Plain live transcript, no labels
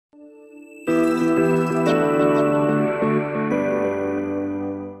So,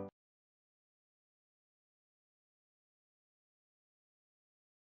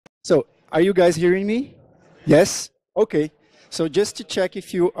 are you guys hearing me? Yes? Okay. So just to check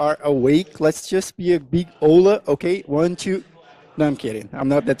if you are awake, let's just be a big Ola, okay? One, two. No, I'm kidding. I'm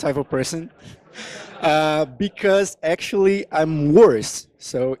not that type of person. Because actually I'm worse.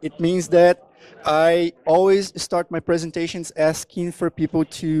 So it means that I always start my presentations asking for people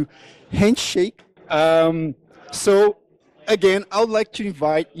to handshake. So again, I would like to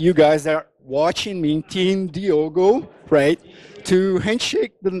invite you guys that are watching me, Team Diogo, right, to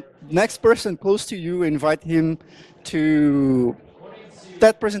handshake the next person close to you, invite him to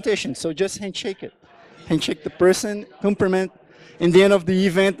that presentation. So just handshake it. Handshake the person, compliment. In the end of the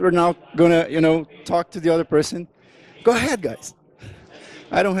event, we're now gonna, talk to the other person. Go ahead, guys.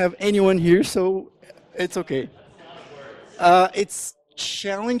 I don't have anyone here, so it's okay. It's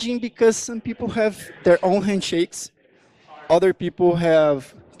challenging because some people have their own handshakes. Other people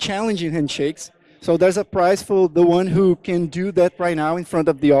have challenging handshakes. So there's a prize for the one who can do that right now in front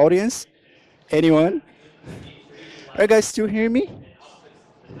of the audience. Anyone? Are you guys still hearing me?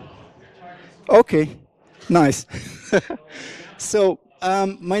 Okay, nice. So,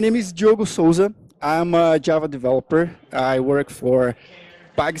 my name is Diogo Souza. I'm a Java developer. I work for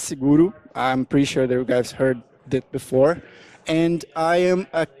PagSeguro. I'm pretty sure that you guys heard that before. And I am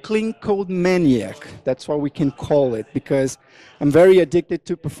a clean code maniac. That's what we can call it because I'm very addicted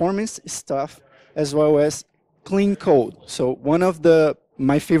to performance stuff as well as clean code. So one of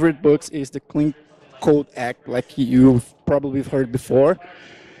my favorite books is the Clean Code Act, like you've probably heard before.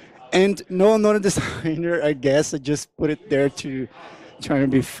 And no, I'm not a designer, I guess. I just put it there to try to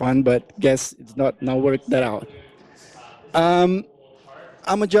be fun, but guess it's not worked that out.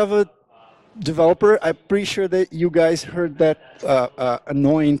 I'm a Java developer. I'm pretty sure that you guys heard that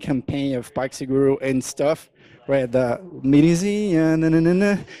annoying campaign of PagSeguro and stuff, right? The Mirizi, yeah, na, na, na,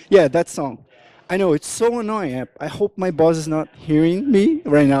 na. Yeah, that song. I know it's so annoying. I hope my boss is not hearing me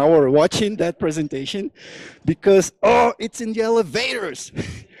right now or watching that presentation, because it's in the elevators.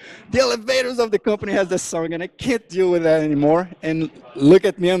 The elevators of the company has this song, and I can't deal with that anymore. And look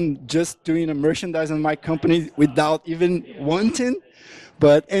at me, I'm just doing a merchandise on my company without even wanting.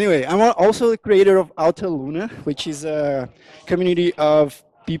 But anyway, I'm also the creator of Alta Luna, which is a community of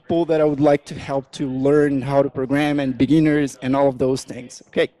people that I would like to help to learn how to program and beginners and all of those things.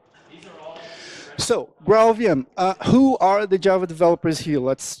 Okay. So, GraalVM, who are the Java developers here?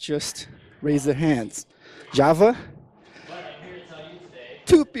 Let's just raise their hands. Java?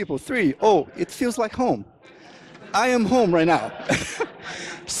 Two people, three. Oh, it feels like home. I am home right now.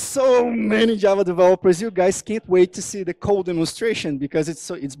 So many Java developers, you guys can't wait to see the code demonstration because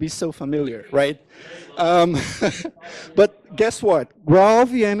it's be so familiar, right? But guess what?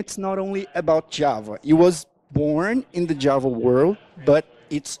 GraalVM, it's not only about Java. It was born in the Java world, but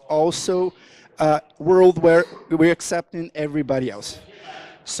it's also a world where we're accepting everybody else.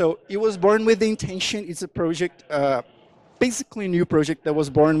 So it was born with the intention, it's a project, basically a new project that was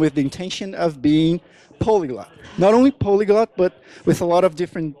born with the intention of being polyglot. Not only polyglot, but with a lot of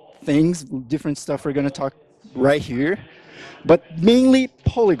different things, different stuff we're going to talk right here, but mainly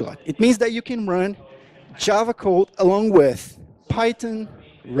polyglot. It means that you can run Java code along with Python,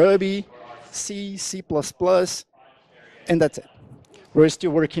 Ruby, C, C++, and that's it. We're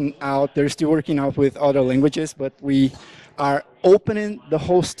still working out, they're still working out with other languages, but we are opening the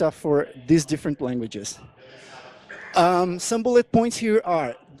whole stuff for these different languages. Some bullet points here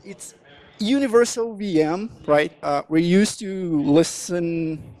are, it's universal VM, right? We used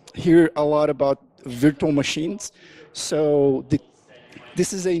to hear a lot about virtual machines. So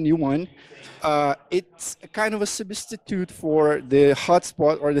this is a new one. It's kind of a substitute for the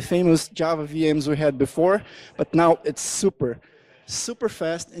hotspot or the famous Java VMs we had before, but now it's super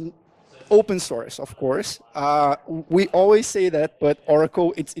fast and open source, of course. We always say that, but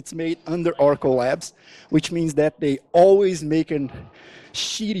Oracle, it's made under Oracle Labs, which means that they always make a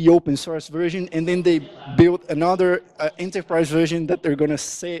shitty open source version, and then they build another enterprise version that they're going to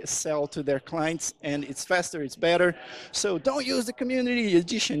sell to their clients, and it's faster, it's better. So don't use the community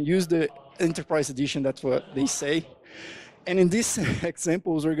edition, use the enterprise edition, that's what they say. And in these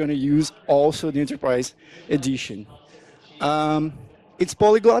examples, we're going to use also the enterprise edition. It's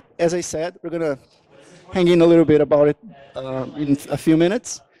polyglot, as I said. We're going to hang in a little bit about it in a few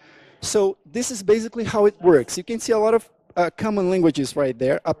minutes. So this is basically how it works. You can see a lot of common languages right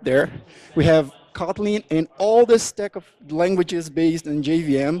there, up there. We have Kotlin and all the stack of languages based on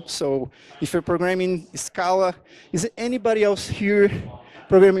JVM. So if you're programming Scala, is there anybody else here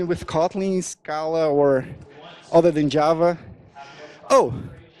programming with Kotlin, Scala, or other than Java? Oh,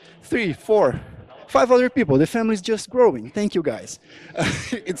 3, 4, 5 other people. The family is just growing. Thank you, guys.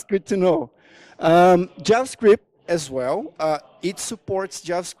 It's good to know. JavaScript as well. It supports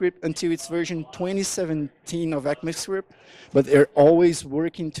JavaScript until its version 2017 of ECMAScript, but they're always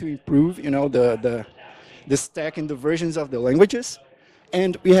working to improve, the stack and the versions of the languages.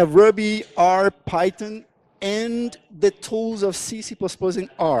 And we have Ruby, R, Python, and the tools of C, C++, and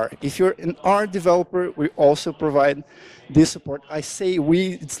R. If you're an R developer, we also provide this support. I say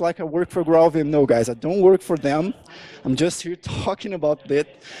we, it's like I work for GraalVM. No, guys, I don't work for them. I'm just here talking about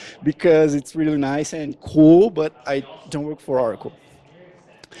it because it's really nice and cool, but I don't work for Oracle.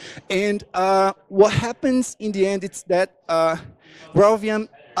 And what happens in the end is that GraalVM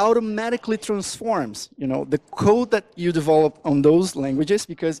automatically transforms, the code that you develop on those languages,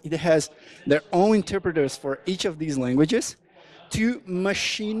 because it has their own interpreters for each of these languages, to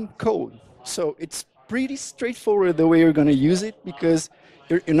machine code. So it's pretty straightforward the way you're going to use it, because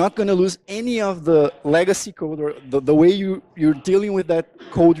you're not going to lose any of the legacy code or the way you're dealing with that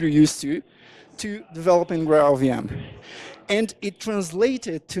code you're used to develop in GraalVM. And it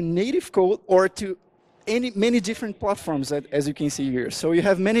translated to native code or to many different platforms, as you can see here. So you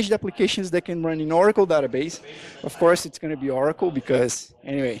have managed applications that can run in Oracle database. Of course, it's going to be Oracle because,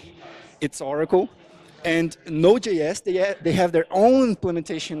 anyway, it's Oracle. And Node.js, they have their own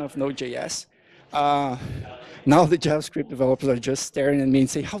implementation of Node.js. Now the JavaScript developers are just staring at me and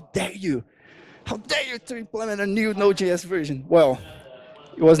say, how dare you? How dare you to implement a new Node.js version? Well,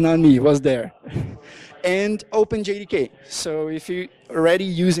 it was not me, it was there. And OpenJDK. So if you're already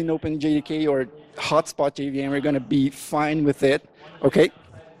using OpenJDK or Hotspot JVM, you're going to be fine with it. Okay.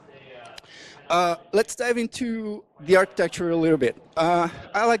 Let's dive into the architecture a little bit.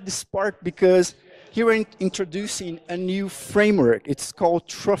 I like this part because here we're introducing a new framework. It's called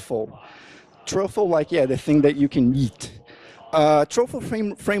Truffle. Truffle, like, yeah, the thing that you can eat. Truffle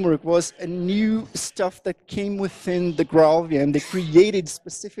framework was a new stuff that came within the GraalVM. They created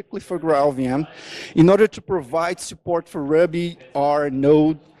specifically for GraalVM in order to provide support for Ruby, R,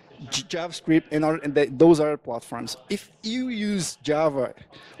 Node, JavaScript, and those other platforms. If you use Java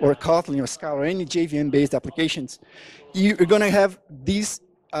or Kotlin or Scala or any JVM-based applications, you're going to have these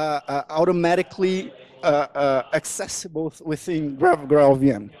automatically accessible within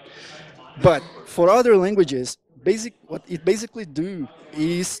GraalVM. But for other languages, what it basically do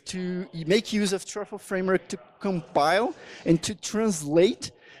is to make use of Truffle framework to compile and to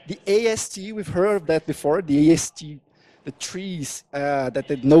translate the AST. We've heard of that before, the AST, the trees that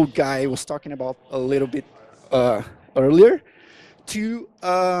the Node guy was talking about a little bit earlier, to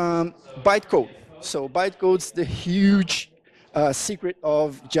bytecode. So bytecode's the huge secret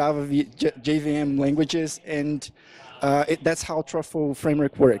of JVM languages, and that's how Truffle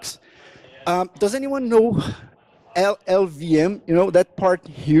framework works. Does anyone know LLVM, that part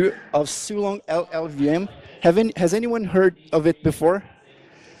here of Sulong LLVM? Has anyone heard of it before?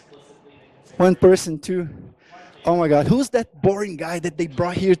 One person, two. Oh my God, who's that boring guy that they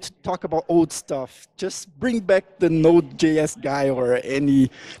brought here to talk about old stuff? Just bring back the Node.js guy or any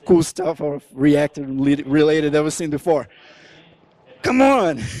cool stuff or React related that was seen before. Come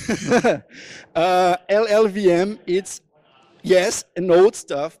on! LLVM, it's yes, an old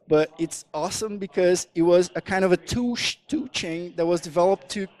stuff, but it's awesome because it was a kind of a two chain that was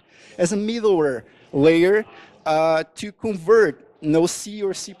developed as a middleware layer to convert C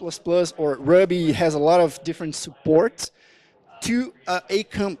or C++ or Ruby has a lot of different support to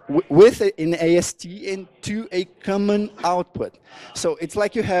with an AST and to a common output. So it's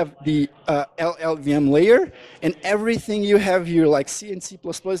like you have the LLVM layer, and everything you have here, like C and C++,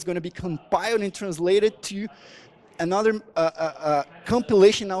 is going to be compiled and translated to another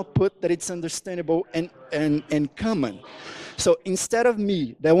compilation output that it's understandable and common. So instead of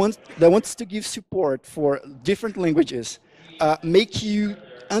me that wants to give support for different languages, make you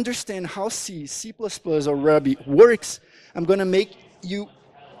understand how C, C++, or Ruby works, I'm going to make you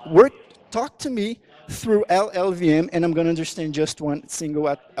talk to me through LLVM, and I'm going to understand just one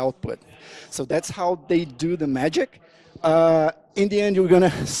single output. So that's how they do the magic. In the end, you're going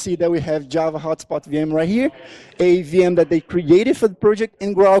to see that we have Java Hotspot VM right here, a VM that they created for the project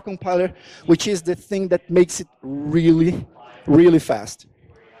in Graal compiler, which is the thing that makes it really, really fast.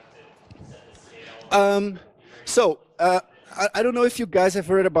 I don't know if you guys have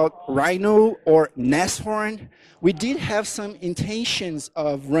heard about Rhino or Nashorn. We did have some intentions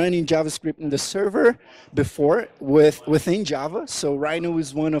of running JavaScript in the server before within Java. So Rhino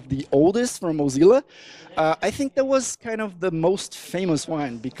is one of the oldest from Mozilla. I think that was kind of the most famous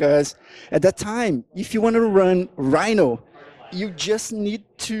one because at that time, if you want to run Rhino, you just need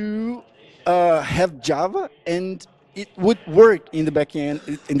to have Java and it would work in the back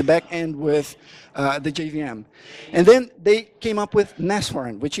end with the JVM. And then they came up with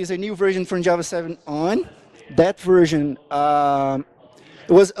Nashorn, which is a new version from Java 7 on. That version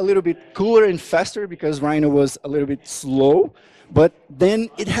it was a little bit cooler and faster because Rhino was a little bit slow. But then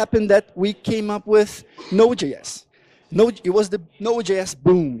it happened that we came up with Node.js. It was the Node.js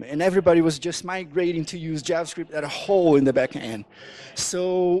boom, and everybody was just migrating to use JavaScript as a whole in the back end.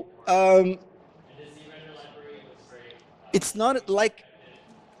 So it's not like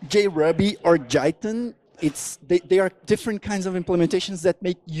JRuby or Jython. They are different kinds of implementations that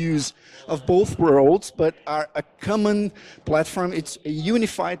make use of both worlds, but are a common platform. It's a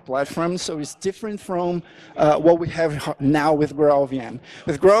unified platform, so it's different from what we have now with GraalVM.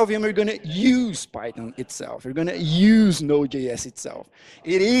 With GraalVM, we're going to use Python itself. We're going to use Node.js itself.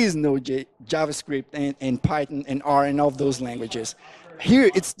 It is JavaScript and Python and R and all of those languages.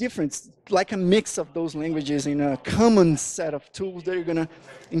 Here, it's different. It's like a mix of those languages in a common set of tools that you're going to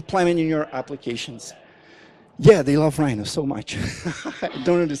implement in your applications. Yeah, they love Rhino so much. I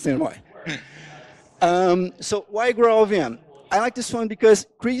don't understand why. So why GraalVM? I like this one because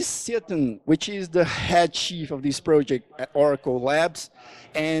Chris Seaton, which is the head chief of this project at Oracle Labs,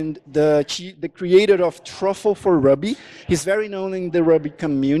 and the creator of Truffle for Ruby, he's very known in the Ruby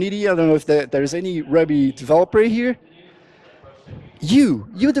community. I don't know if there's any Ruby developer here.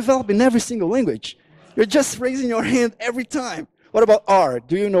 You develop in every single language. You're just raising your hand every time. What about R?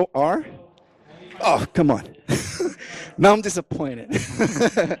 Do you know R? Oh, come on. Now I'm disappointed.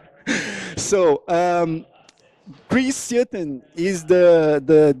 So, Chris Seaton is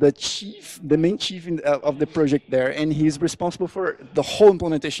the chief, the main chief of the project there, and he's responsible for the whole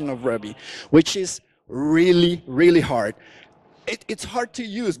implementation of Ruby, which is really, really hard. It's hard to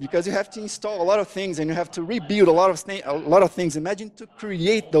use because you have to install a lot of things and you have to rebuild a lot of things. Imagine to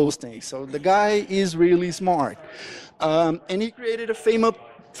create those things. So the guy is really smart, and he created a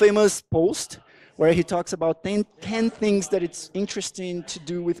famous post where he talks about 10 things that it's interesting to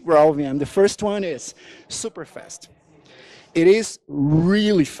do with GraalVM. The first one is super fast. It is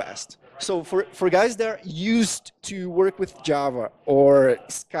really fast. So for guys that are used to work with Java or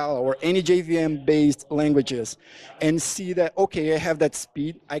Scala or any JVM-based languages and see that, okay, I have that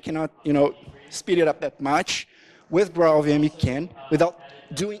speed, I cannot, speed it up that much. With GraalVM, you can, without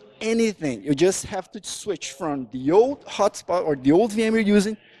doing anything. You just have to switch from the old hotspot or the old VM you're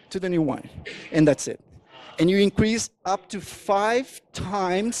using to the new one, and that's it. And you increase up to 5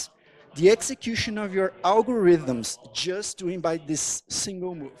 times the execution of your algorithms just doing by this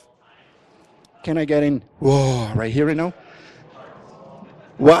single move. Can I get in? Whoa, right here,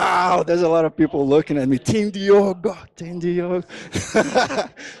 Wow, there's a lot of people looking at me. Team Diogo, Team Diogo.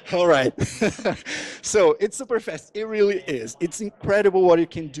 All right. So it's super fast. It really is. It's incredible what you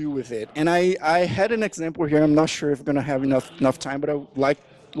can do with it. And I had an example here. I'm not sure if I'm going to have enough time, but I would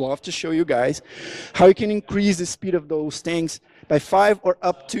love to show you guys how you can increase the speed of those things by 5 or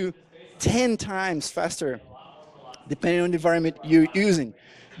up to 10 times faster, depending on the environment you're using.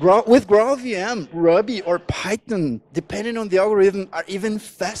 With GraalVM, Ruby or Python, depending on the algorithm, are even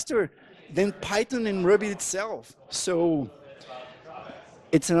faster than Python and Ruby itself. So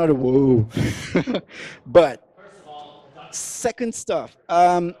it's another whoa. But second stuff,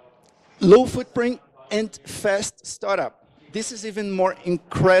 low footprint and fast startup. This is even more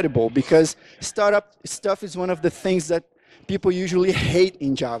incredible because startup stuff is one of the things that people usually hate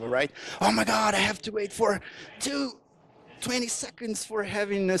in Java, right? Oh my God, I have to wait for 20 seconds for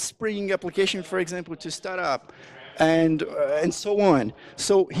having a Spring application, for example, to start up, and so on.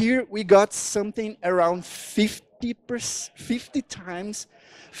 So here we got something around 50 times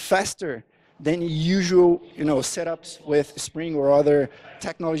faster than usual, setups with Spring or other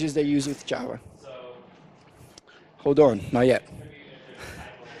technologies they use with Java. Hold on, not yet.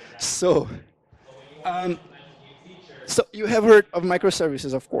 So you have heard of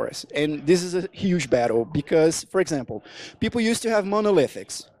microservices, of course, and this is a huge battle because, for example, people used to have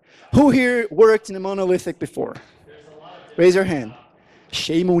monolithics. Who here worked in a monolithic before? Raise your hand.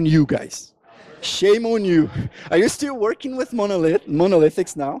 Shame on you guys. Shame on you. Are you still working with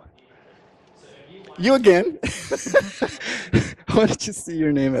monolithics now? You again. I wanted to see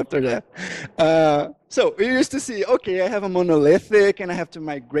your name after that. So we used to see, okay, I have a monolithic and I have to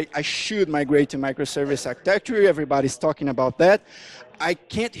migrate. I should migrate to microservice architecture. Everybody's talking about that. I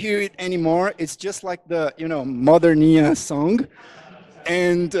can't hear it anymore. It's just like the, Mother Nia song.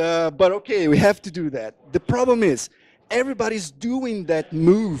 And but okay, we have to do that. The problem is everybody's doing that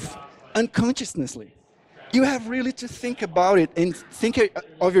move unconsciously. You have really to think about it and think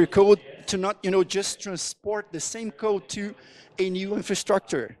of your code to not, just transport the same code to a new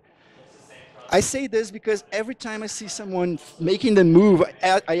infrastructure. I say this because every time I see someone making the move,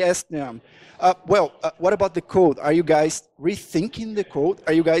 I ask them, what about the code? Are you guys rethinking the code?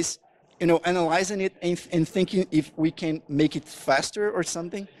 Are you guys, analyzing it and thinking if we can make it faster or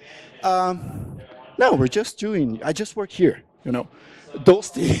something? No, I just work here. Those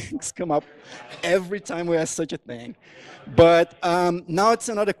things come up every time we ask such a thing. But now it's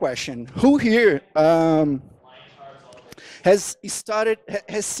another question. Who here has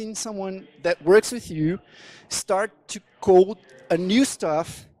seen someone that works with you start to code a new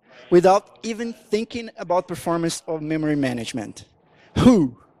stuff without even thinking about performance or memory management?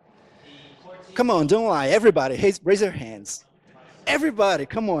 Who? Come on, don't lie. Everybody, hey, raise your hands. Everybody,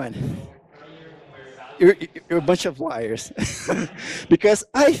 come on. You're a bunch of liars. Because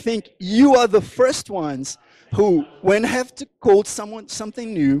I think you are the first ones who, when have to code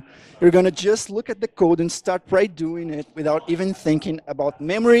something new, you're going to just look at the code and start right doing it without even thinking about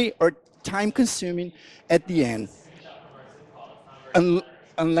memory or time consuming at the end.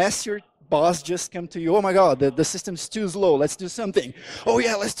 Unless your boss just come to you, oh my God, the system's too slow, let's do something. Oh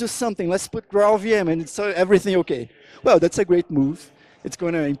yeah, let's do something, let's put GraalVM and it's everything okay. Well, that's a great move. It's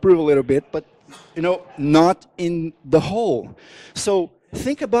going to improve a little bit, but not in the whole. So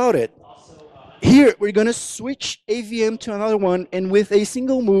think about it. Here, we're going to switch AVM to another one, and with a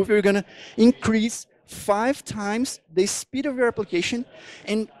single move, we're going to increase 5 times the speed of your application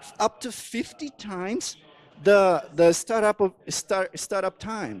and up to 50 times the startup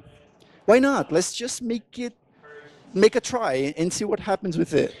time. Why not? Let's just make a try and see what happens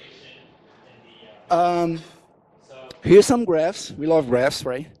with it. Here's some graphs. We love graphs,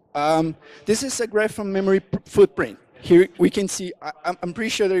 right? This is a graph from memory footprint. Here we can see, I'm pretty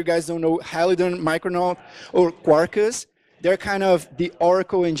sure that you guys don't know Halidon, Micronaut, or Quarkus. They're kind of the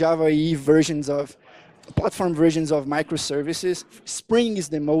Oracle and Java EE platform versions of microservices. Spring is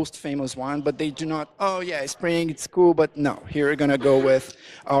the most famous one, but they do not, oh yeah, Spring, it's cool, but no, here we're gonna go with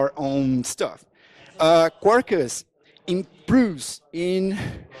our own stuff. Quarkus improves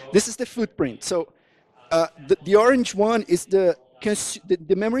this is the footprint. So the orange one is the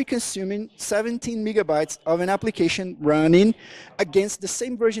memory consuming 17 megabytes of an application running against the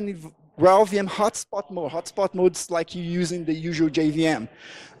same version of GraalVM hotspot mode. Hotspot mode's like you using the usual JVM.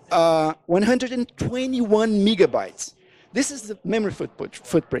 121 megabytes. This is the memory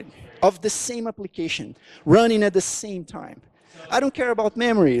footprint of the same application running at the same time. I don't care about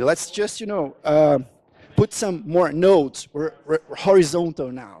memory. Let's just, put some more nodes. We're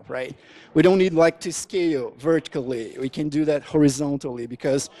horizontal now, right? We don't need to scale vertically. We can do that horizontally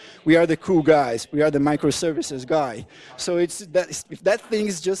because we are the cool guys. We are the microservices guy. So if that thing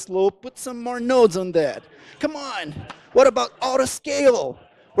is just slow, put some more nodes on that. Come on. What about auto scale?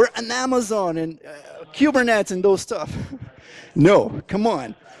 We're on Amazon and Kubernetes and those stuff. No, come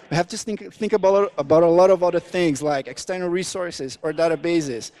on. We have to think about a lot of other things like external resources or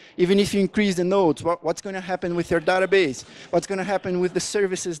databases. Even if you increase the nodes, what's going to happen with your database? What's going to happen with the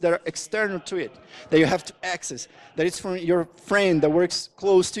services that are external to it, that you have to access? That it's from your friend that works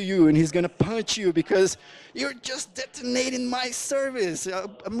close to you and he's going to punch you because you're just detonating my service.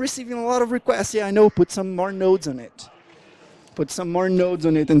 I'm receiving a lot of requests. Yeah, I know, put some more nodes on it. Put some more nodes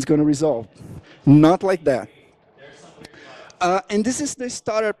on it and it's going to resolve. Not like that. And this is the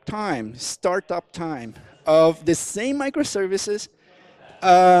startup time of the same microservices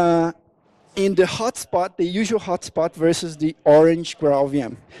in the hotspot, the usual hotspot versus the orange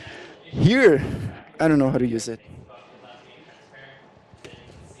GraalVM. Here, I don't know how to use it.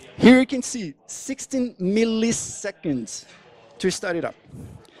 Here you can see 16 milliseconds to start it up.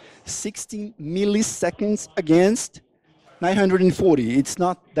 16 milliseconds against 940. It's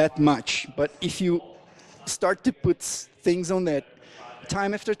not that much, but if you start to put things on that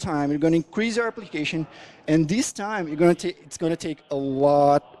time after time, you're going to increase your application, and this time it's going to take a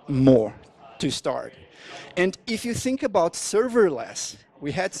lot more to start. And if you think about serverless,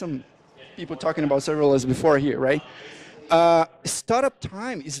 we had some people talking about serverless before here, right? Startup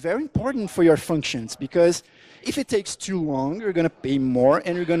time is very important for your functions because if it takes too long, you're going to pay more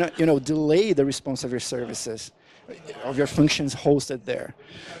and you're going to delay the response of your services, of your functions hosted there.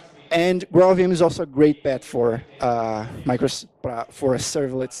 And GraalVM is also a great bet for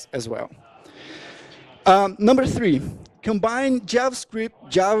servlets as well. Number 3, combine JavaScript,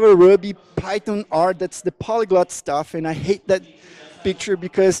 Java, Ruby, Python, R. That's the polyglot stuff, and I hate that picture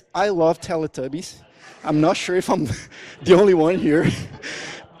because I love Teletubbies. I'm not sure if I'm the only one here.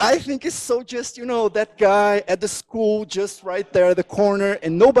 I think it's so just, that guy at the school just right there at the corner,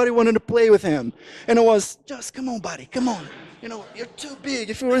 and nobody wanted to play with him. And it was just, come on, buddy, come on. You're too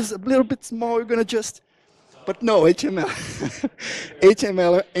big. If it was a little bit small, you're going to just But no, HTML.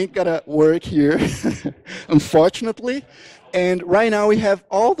 HTML ain't gonna work here, unfortunately. And right now we have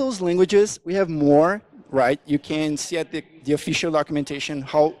all those languages. We have more, right? You can see at the official documentation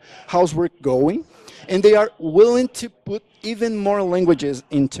how's work going. And they are willing to put even more languages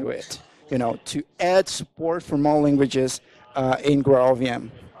into it, to add support for more languages in GraalVM.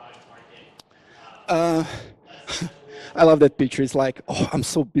 I love that picture. It's like, oh, I'm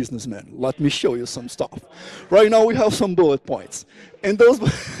so businessman. Let me show you some stuff. Right now we have some bullet points. And those,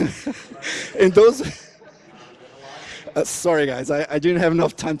 and those, sorry guys, I didn't have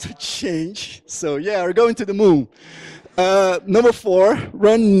enough time to change. So yeah, we're going to the moon. Number 4,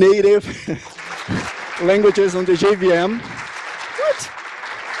 run native languages on the JVM. What?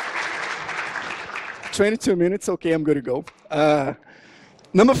 22 minutes, okay, I'm good to go.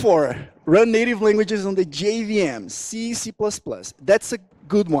 Number 4, run native languages on the JVM, C, C++. That's a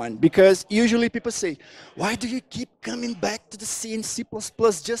good one, because usually people say, why do you keep coming back to the C and C++?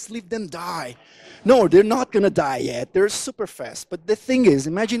 Just leave them die. No, they're not going to die yet. They're super fast. But the thing is,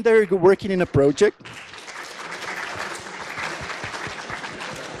 imagine they're working in a project.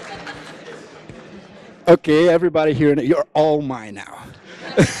 Okay, everybody here, you're all mine now.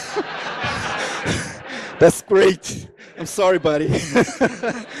 That's great. I'm sorry, buddy.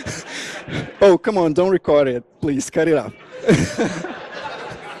 Oh, come on, don't record it. Please, cut it off.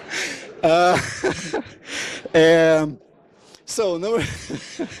 So,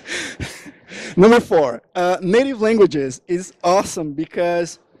 number 4, native languages is awesome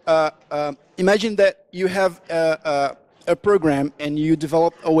because imagine that you have a program and you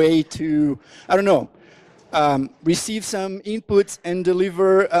develop a way to, I don't know, receive some inputs and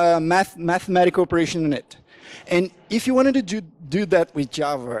deliver a mathematical operation in it. And if you wanted to do that with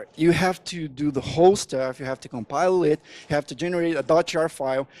Java, you have to do the whole stuff. You have to compile it. You have to generate a .jar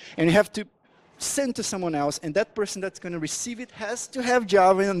file. And you have to send to someone else. And that person that's going to receive it has to have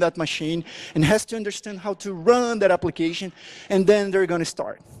Java on that machine and has to understand how to run that application. And then they're going to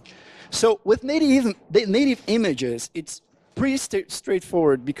start. So with native images, it's pretty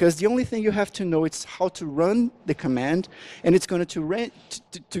straightforward, because the only thing you have to know is how to run the command, and it's going to read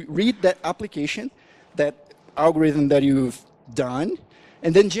that application, that algorithm that you've done,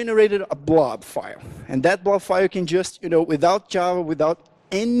 and then generated a blob file. And that blob file can just, without Java, without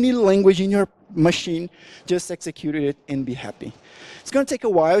any language in your machine, just execute it and be happy. It's going to take a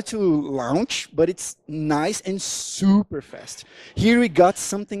while to launch, but it's nice and super fast. Here we got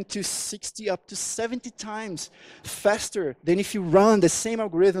something to 60 up to 70 times faster than if you run the same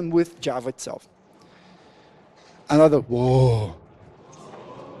algorithm with Java itself. Another, whoa.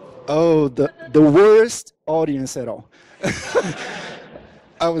 Oh, the worst audience at all.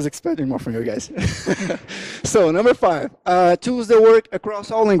 I was expecting more from you guys. So number 5, tools that work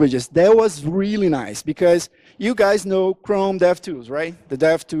across all languages. That was really nice, because you guys know Chrome DevTools, right? The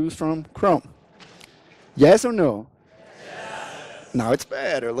DevTools from Chrome. Yes or no? Yes. Now it's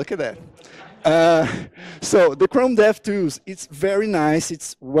better. Look at that. So the Chrome DevTools, it's very nice.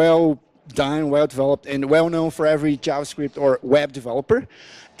 It's well done, well developed, and well known for every JavaScript or web developer.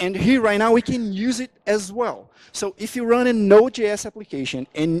 And here right now we can use it as well. So if you run a Node.js application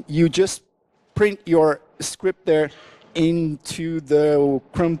and you just print your script there into the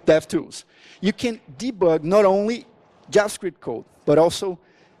Chrome DevTools, you can debug not only JavaScript code, but also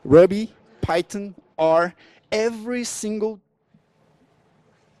Ruby, Python, R, every single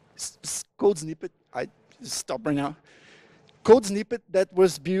code snippet. I stop right now. Code snippet that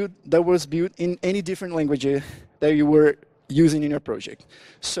was built in any different language that you were using in your project.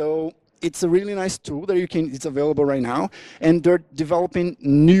 So it's a really nice tool that it's available right now, and they're developing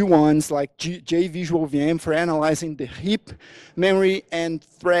new ones like JVisualVM for analyzing the heap memory and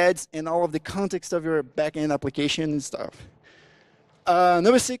threads and all of the context of your backend application and stuff.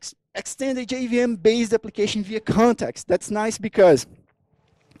 Number 6, extend a JVM-based application via context. That's nice because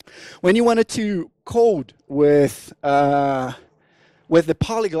when you wanted to code with the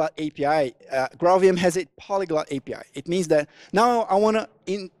Polyglot API, GraalVM has a Polyglot API. It means that now I want to,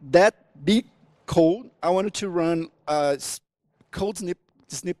 in that big code, I wanted to run a code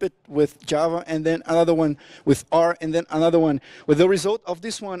snippet with Java, and then another one with R, and then another one. With the result of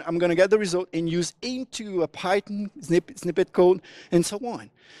this one, I'm going to get the result and use into a Python snippet code, and so on.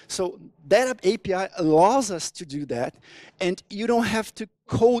 So that API allows us to do that, and you don't have to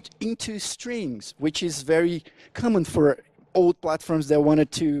code into strings, which is very common for old platforms that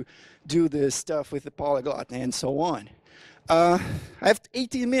wanted to do this stuff with the polyglot and so on. I have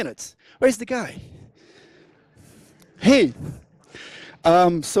 18 minutes. Where's the guy? Hey.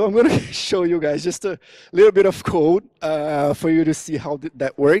 So I'm going to show you guys just a little bit of code for you to see how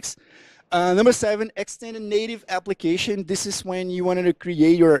that works. Number 7, extended native application. This is when you wanted to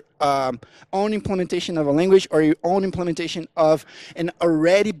create your own implementation of a language or your own implementation of an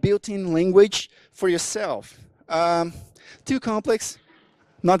already built-in language for yourself. Too complex.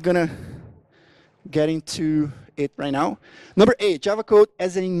 Not gonna get into it right now. Number 8, Java code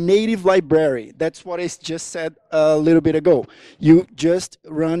as a native library. That's what I just said a little bit ago. You just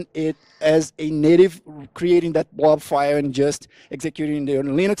run it as a native, creating that blob file and just executing your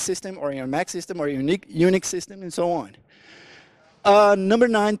Linux system or your Mac system or your Unix system and so on. Number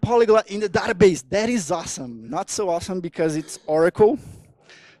 9, Polyglot in the database. That is awesome. Not so awesome because it's Oracle.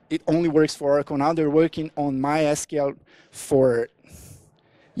 It only works for Oracle now. They're working on MySQL for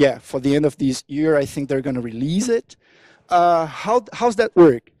the end of this year. I think they're going to release it. How's that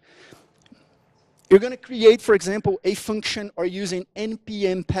work? You're going to create, for example, a function or use an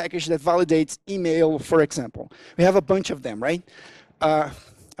npm package that validates email, for example. We have a bunch of them, right? I'm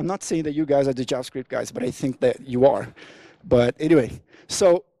not saying that you guys are the JavaScript guys, but I think that you are. But anyway,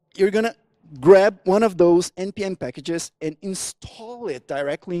 so you're going to grab one of those npm packages and install it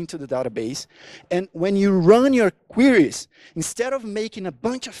directly into the database. And when you run your queries, instead of making a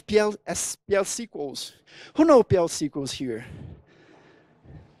bunch of PL SQLs, who know PL SQLs here?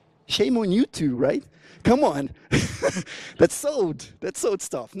 Shame on you two, right? Come on. That's old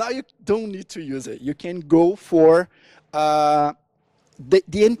stuff. Now you don't need to use it. You can go for the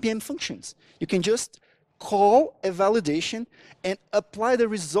npm functions. You can just call a validation and apply the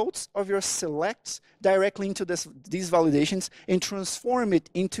results of your selects directly into these validations and transform it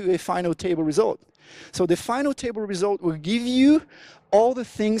into a final table result. So the final table result will give you all the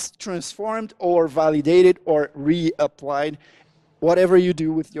things transformed or validated or reapplied, whatever you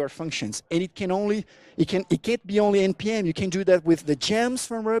do with your functions. And it can't be only npm. You can do that with the gems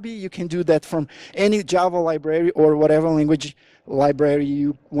from Ruby. You can do that from any Java library or whatever language library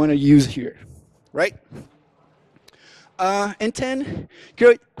you want to use here, right? And 10,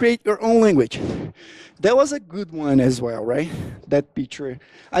 create your own language. That was a good one as well, right? That picture.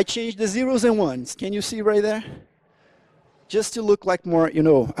 I changed the zeros and ones. Can you see right there? Just to look like more,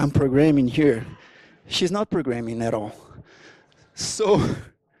 I'm programming here. She's not programming at all. So,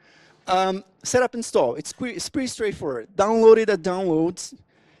 setup install. It's pretty straightforward. Download it at downloads,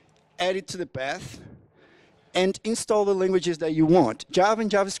 add it to the path, and install the languages that you want. Java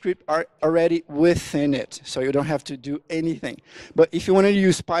and JavaScript are already within it, so you don't have to do anything. But if you want to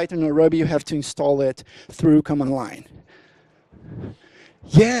use Python or Ruby, you have to install it through command line.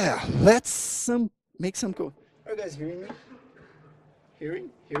 Yeah, let's make some code. Are you guys hearing me? Hearing?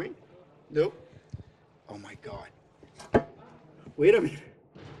 No? Oh my God. Wait a minute.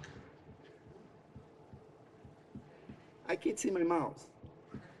 I can't see my mouse.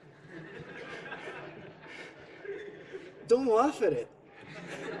 Don't laugh at it.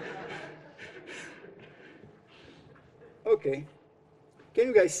 Okay. Can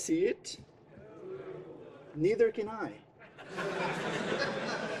you guys see it? Neither can I.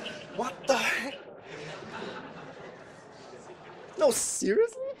 What the heck? No,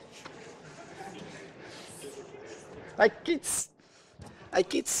 seriously? I can't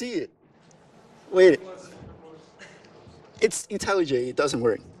see it. Wait. It's IntelliJ. It doesn't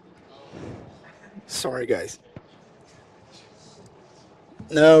work. Sorry, guys.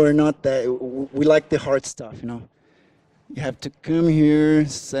 No, we're not that. We like the hard stuff, You have to come here,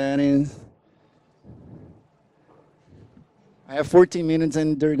 settings. I have 14 minutes,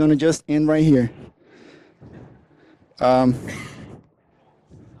 and they're going to just end right here.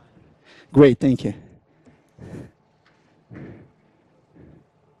 Great, thank you.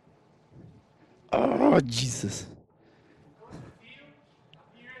 Oh, Jesus.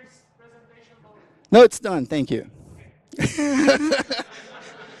 No, it's done, thank you.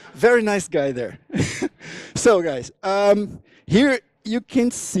 Very nice guy there. So, guys, here you can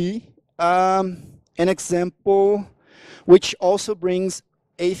see an example which also brings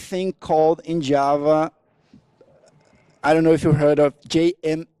a thing called in Java, I don't know if you've heard of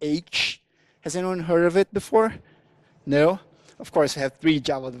JMH. Has anyone heard of it before? No? Of course, we have 3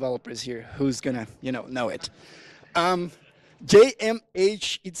 Java developers here. Who's gonna, know it?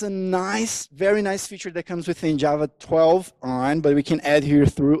 JMH, it's a very nice feature that comes within Java 12 on, but we can add here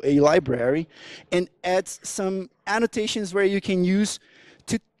through a library and adds some annotations where you can use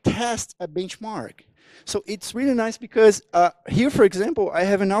to test a benchmark. So it's really nice because here, for example, I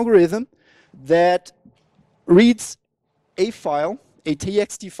have an algorithm that reads a file, a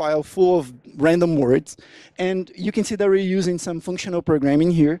TXT file full of random words, and you can see that we're using some functional programming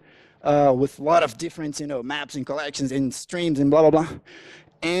here. With a lot of different, maps and collections and streams and blah, blah, blah.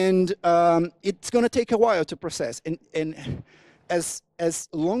 And it's going to take a while to process. And as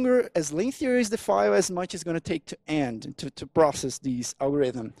lengthier is the file, as much it's going to take to end, to process these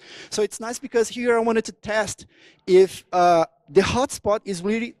algorithm. So it's nice because here I wanted to test if the hotspot is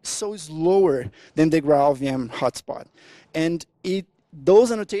really so slower than the GraalVM hotspot. And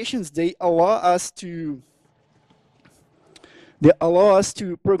those annotations, they allow us to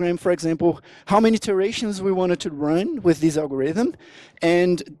program, for example, how many iterations we wanted to run with this algorithm,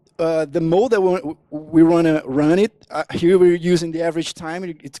 and the mode that we want to run it. Here we're using the average time.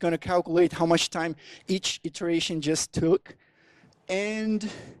 It's going to calculate how much time each iteration just took. And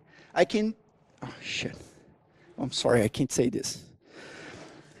I can, oh shit, I'm sorry, I can't say this.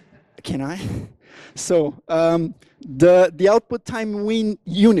 Can I? So the output time win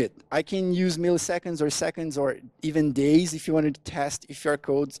unit, I can use milliseconds or seconds or even days if you wanted to test if your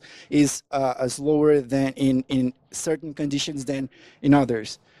code is slower than in certain conditions than in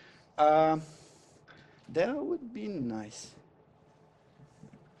others. That would be nice.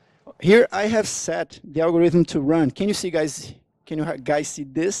 Here I have set the algorithm to run. Can you see, guys? Can you guys see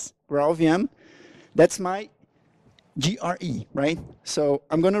this GraalVM? That's my GRE, right? So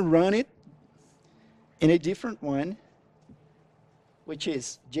I'm going to run it in a different one, which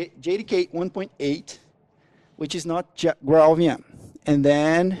is JDK 1.8, which is not GraalVM. And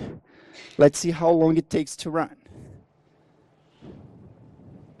then let's see how long it takes to run.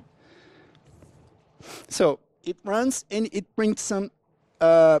 So it runs and it brings some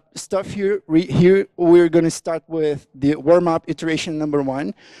stuff here. Here we're going to start with the warm-up iteration number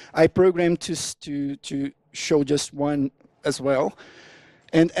 1. I programmed to show just one as well.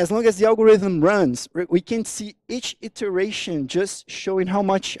 And as long as the algorithm runs, we can see each iteration just showing how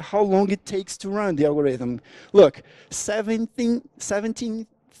long it takes to run the algorithm. Look,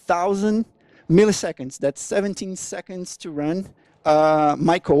 17,000 milliseconds. That's 17 seconds to run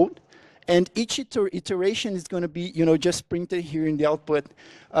my code. And each iteration is going to be, just printed here in the output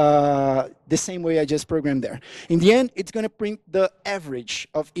the same way I just programmed there. In the end, it's going to print the average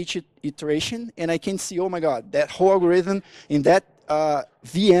of each iteration. And I can see, oh my God, that whole algorithm in that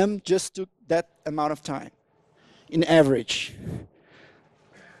VM just took that amount of time in average.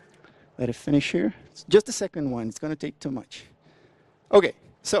 Let it finish here. It's just the second one. It's going to take too much. OK,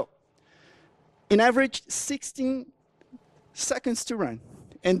 so in average, 16 seconds to run.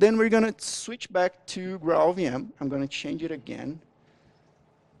 And then we're going to switch back to GraalVM. I'm going to change it again.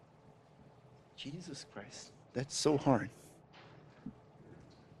 Jesus Christ, that's so hard.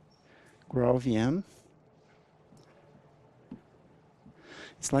 GraalVM.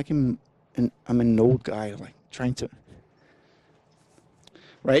 It's like I'm an old guy, like trying to.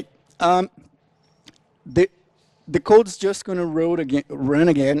 Right? The code's just going to run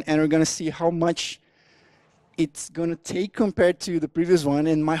again, and we're going to see how much it's going to take compared to the previous one,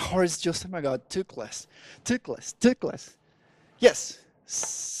 and my heart is just, oh my God, took less. Yes,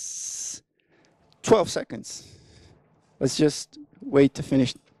 12 seconds. Let's just wait to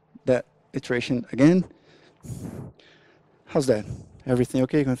finish that iteration again. How's that? Everything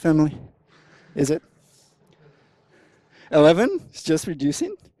okay with my family? Is it? 11, it's just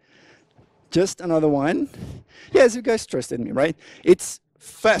reducing. Just another one. Yes, you guys trusted me, right? It's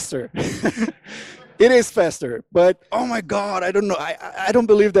faster. It is faster, but oh my God, I don't know. I don't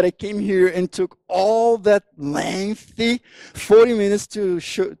believe that I came here and took all that lengthy 40 minutes to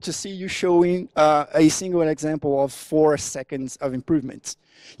see you showing a single example of 4 seconds of improvements.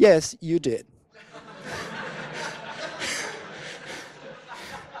 Yes, you did.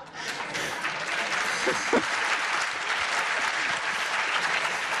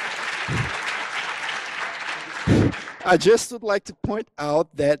 I just would like to point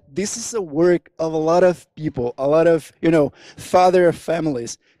out that this is a work of a lot of people, a lot of, father of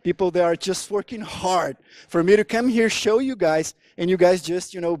families, people that are just working hard for me to come here, show you guys, and you guys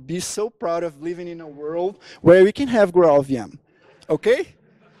just, be so proud of living in a world where we can have GraalVM. Okay?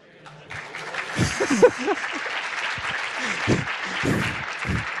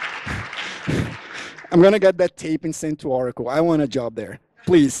 I'm going to get that tape and send to Oracle. I want a job there,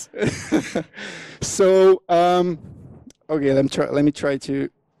 please. So, okay, let me try to,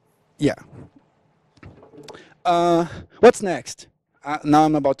 yeah. What's next? Now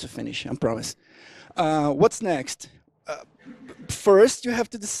I'm about to finish, I promise. What's next? First, you have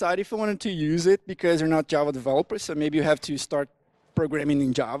to decide if you wanted to use it because you're not Java developers, so maybe you have to start programming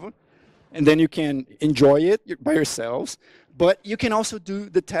in Java, and then you can enjoy it by yourselves. But you can also do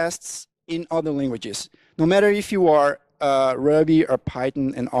the tests in other languages. No matter if you are Ruby or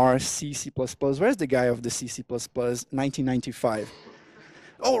Python and R, C, C++. Where's the guy of the C, C++, 1995?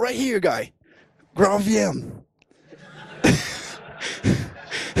 Oh, right here, guy. GraalVM.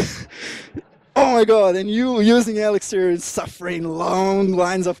 Oh my God, and you using Elixir and suffering long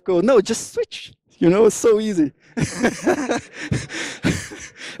lines of code. No, just switch. You know, it's so easy.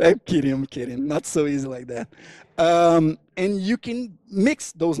 I'm kidding. Not so easy like that. And you can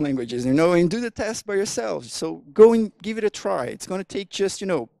mix those languages, you know, and do the test by yourself. So go and give it a try. It's going to take just, you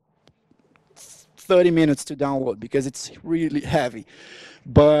know, 30 minutes to download because it's really heavy.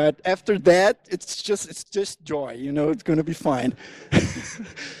 But after that, it's just joy, you know, it's going to be fine.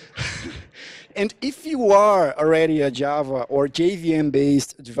 And if you are already a Java or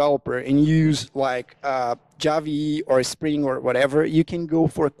JVM-based developer and use like Java or Spring or whatever, you can go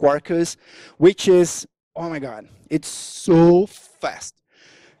for Quarkus, which is, oh my God, it's so fast.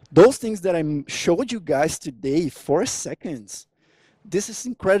 Those things that I showed you guys today, 4 seconds, this is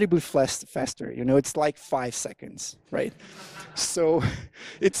incredibly faster. You know, it's like 5 seconds, right? So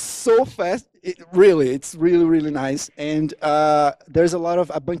it's so fast. It's really, really nice. And there's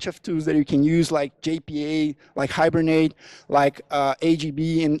a bunch of tools that you can use, like JPA, like Hibernate, like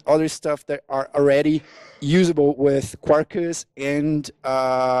AGB, and other stuff that are already usable with Quarkus and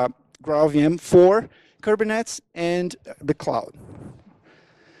GraalVM for Kubernetes and the cloud.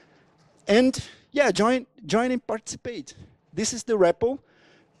 And yeah, join and participate. This is the repo,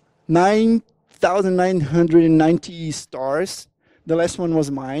 9,990 stars. The last one was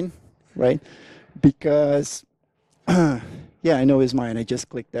mine, right? Because, yeah, I know it's mine. I just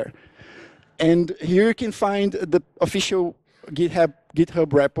clicked there. And here you can find the official GitHub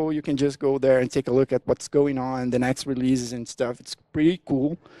repo. You can just go there and take a look at what's going on, the next releases and stuff. It's pretty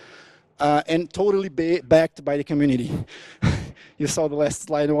cool. And totally backed by the community. You saw the last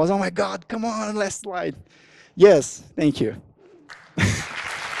slide. It was, oh my God, come on, last slide. Yes, thank you.